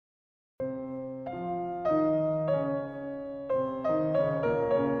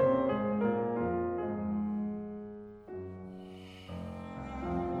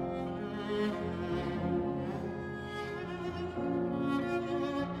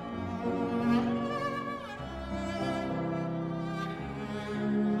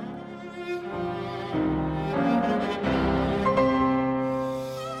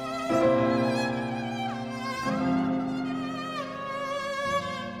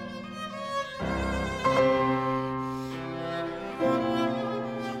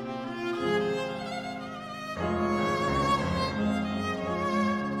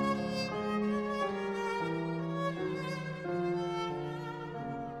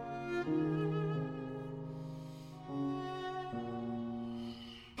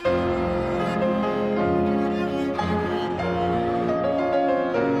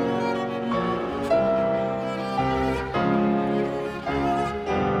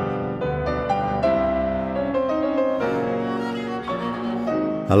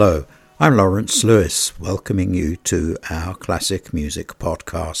Hello, I'm Lawrence Lewis, welcoming you to our classic music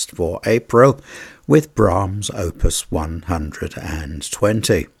podcast for April with Brahms Opus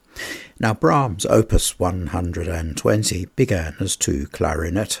 120. Now, Brahms Opus 120 began as two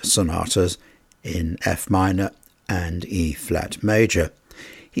clarinet sonatas in F minor and E flat major.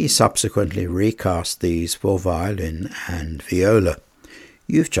 He subsequently recast these for violin and viola.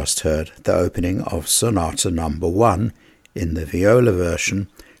 You've just heard the opening of Sonata Number 1 in the viola version,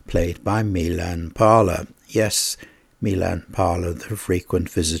 played by Milan Pahla. Yes, Milan Pahla, the frequent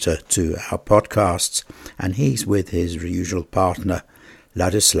visitor to our podcasts, and he's with his usual partner,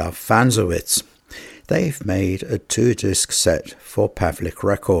 Ladislav Fanzowitz. They've made a 2-disc set for Pavlik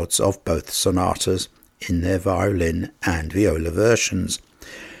Records of both sonatas in their violin and viola versions.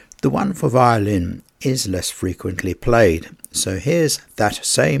 The one for violin is less frequently played, so here's that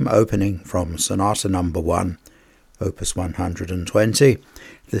same opening from Sonata Number 1, Opus 120,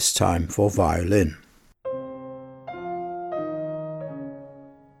 this time for violin.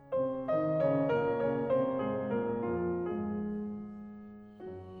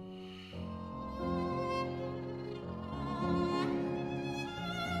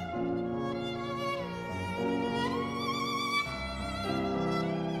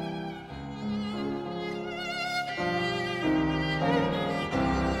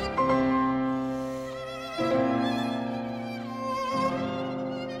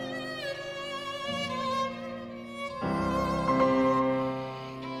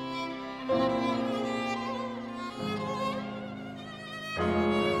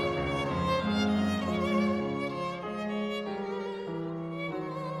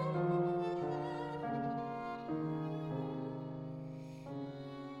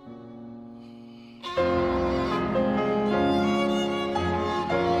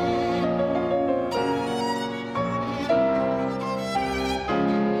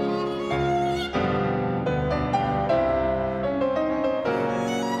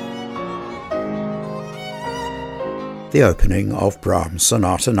 The opening of Brahms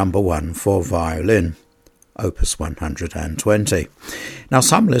Sonata Number 1 for violin, Opus 120. Now,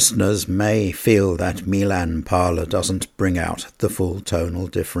 some listeners may feel that Milan Pahla doesn't bring out the full tonal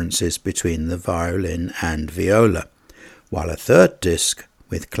differences between the violin and viola, while a third disc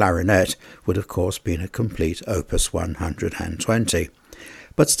with clarinet would of course been a complete Opus 120.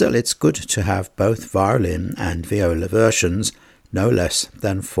 But still, it's good to have both violin and viola versions, no less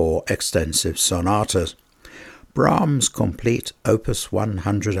than 4 extensive sonatas. Brahms' complete Opus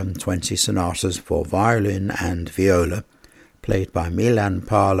 120 sonatas for violin and viola, played by Milan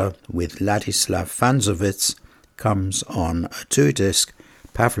Pahla with Ladislav Fanzowitz, comes on a 2-disc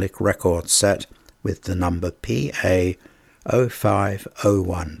Pavlik Records set with the number PA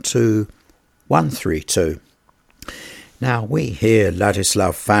 05012-132. Now, we hear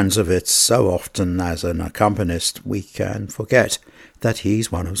Ladislav Fanzowitz so often as an accompanist, we can forget that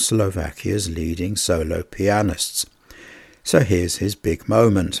he's one of Slovakia's leading solo pianists. So here's his big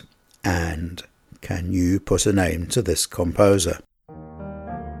moment, and can you put a name to this composer?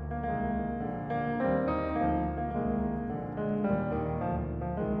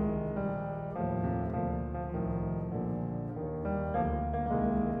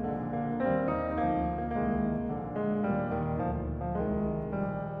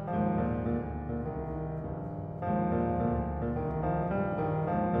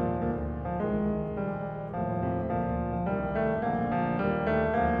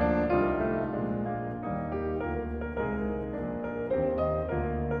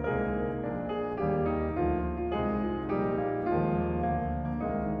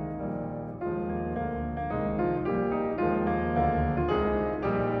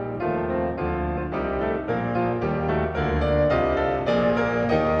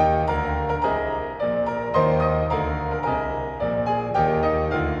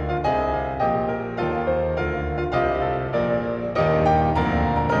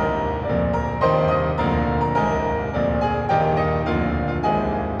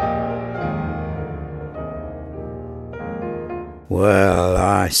 Well,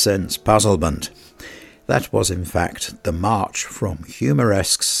 I sense puzzlement. That was in fact the march from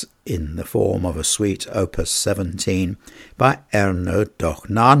Humoresques in the form of a suite Opus 17 by Erno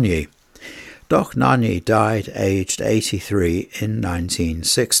Dochnani. Dochnani died aged 83 in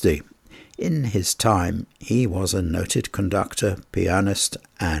 1960. In his time, he was a noted conductor, pianist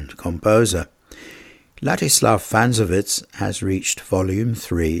and composer. Ladislav Fanzowitz has reached Volume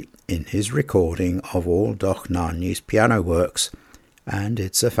 3 in his recording of all Dochnani's piano works, and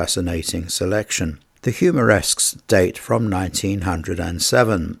it's a fascinating selection. The Humoresques date from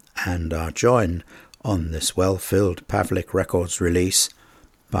 1907 and are joined on this well-filled Pavlik Records release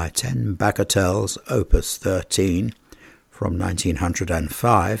by 10 Bagatelles Opus 13 from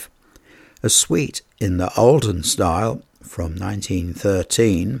 1905, a suite in the Olden style from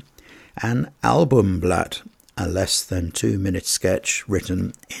 1913, and Albumblatt, a less than 2-minute sketch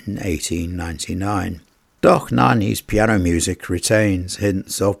written in 1899. Dochnányi's piano music retains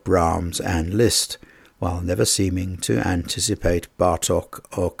hints of Brahms and Liszt, while never seeming to anticipate Bartók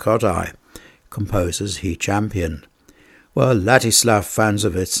or Kodály, composers he championed, while Ladislav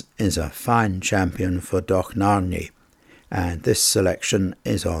Fanzowitz is a fine champion for Dochnányi, and this selection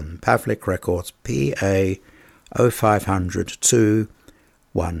is on Pavlik Records PA 0502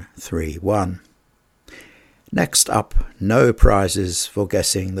 131. Next up, no prizes for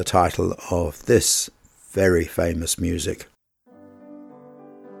guessing the title of this very famous music.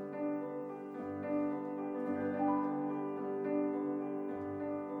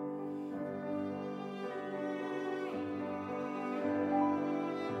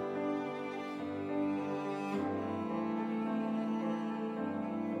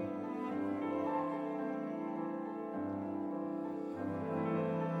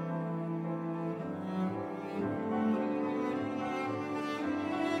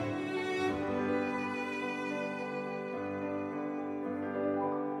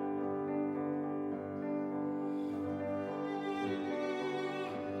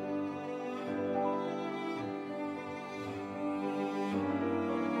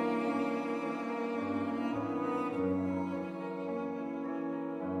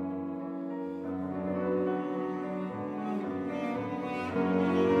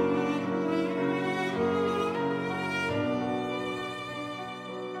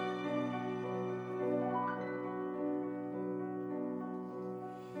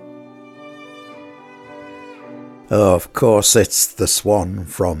 Of course, it's The Swan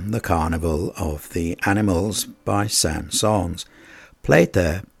from the Carnival of the Animals by Saint-Saëns, played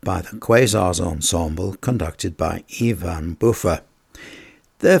there by the Quasars Ensemble conducted by Ivan Buffa.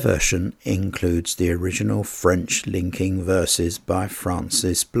 Their version includes the original French linking verses by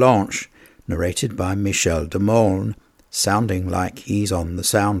Francis Blanche, narrated by Michel de Maulne, sounding like he's on the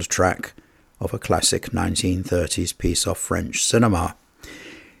soundtrack of a classic 1930s piece of French cinema.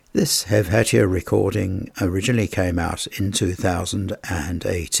 This Helvetia recording originally came out in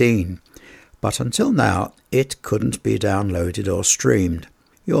 2018, but until now it couldn't be downloaded or streamed.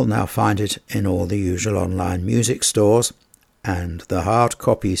 You'll now find it in all the usual online music stores, and the hard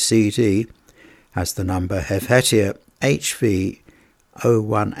copy CD has the number Helvetia HV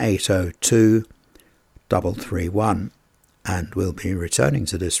 01802 331, and we'll be returning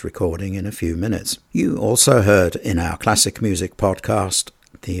to this recording in a few minutes. You also heard in our Classic Music podcast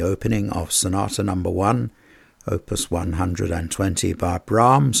the opening of Sonata No. 1, Opus 120 by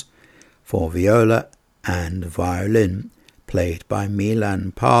Brahms, for viola and violin, played by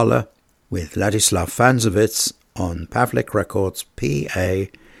Milan Pála, with Ladislav Fanzowitz on Pavlik Records PA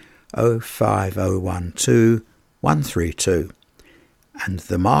 05012 132, and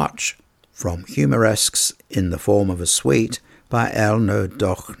the March from Humoresques in the form of a suite by Elno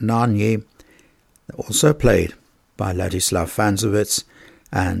Dochnányi, also played by Ladislav Fanzowitz,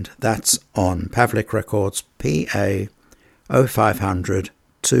 and that's on Pavlik Records PA 0500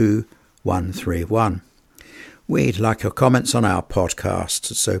 2131. We'd like your comments on our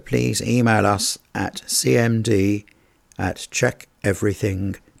podcast, so please email us at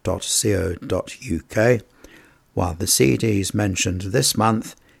cmd@checkeverything.co.uk, while the CDs mentioned this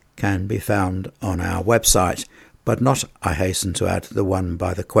month can be found on our website, but not, I hasten to add, the one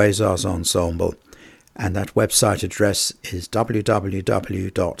by the Quasars Ensemble, and that website address is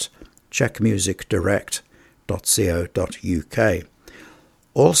www.checkmusicdirect.co.uk.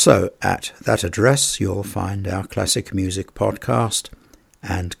 Also at that address you'll find our Classic Music Podcast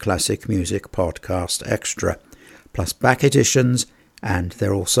and Classic Music Podcast Extra, plus back editions, and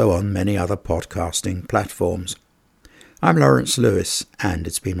they're also on many other podcasting platforms. I'm Lawrence Lewis, and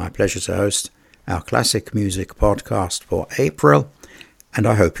it's been my pleasure to host our Classic Music Podcast for April, and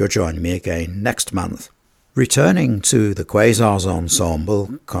I hope you'll join me again next month. Returning to the Quasars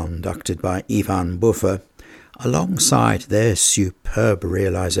Ensemble, conducted by Ivan Buffa, alongside their superb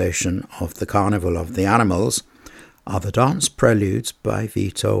realization of the Carnival of the Animals, are the dance preludes by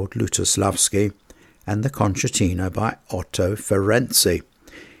Witold Lutosławski and the concertina by Otto Ferenczy.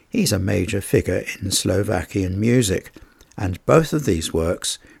 He's a major figure in Slovakian music, and both of these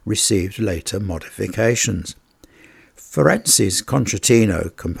works received later modifications. Ferenczy's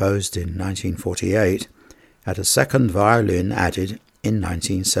concertino, composed in 1948, had a second violin added in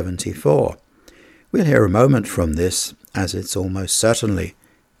 1974. We'll hear a moment from this, as it's almost certainly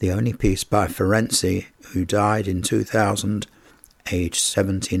the only piece by Ferenczy, who died in 2000, age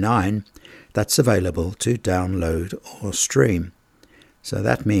 79, that's available to download or stream. So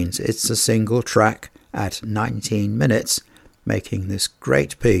that means it's a single track at 19 minutes, making this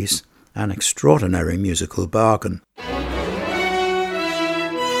great piece an extraordinary musical bargain.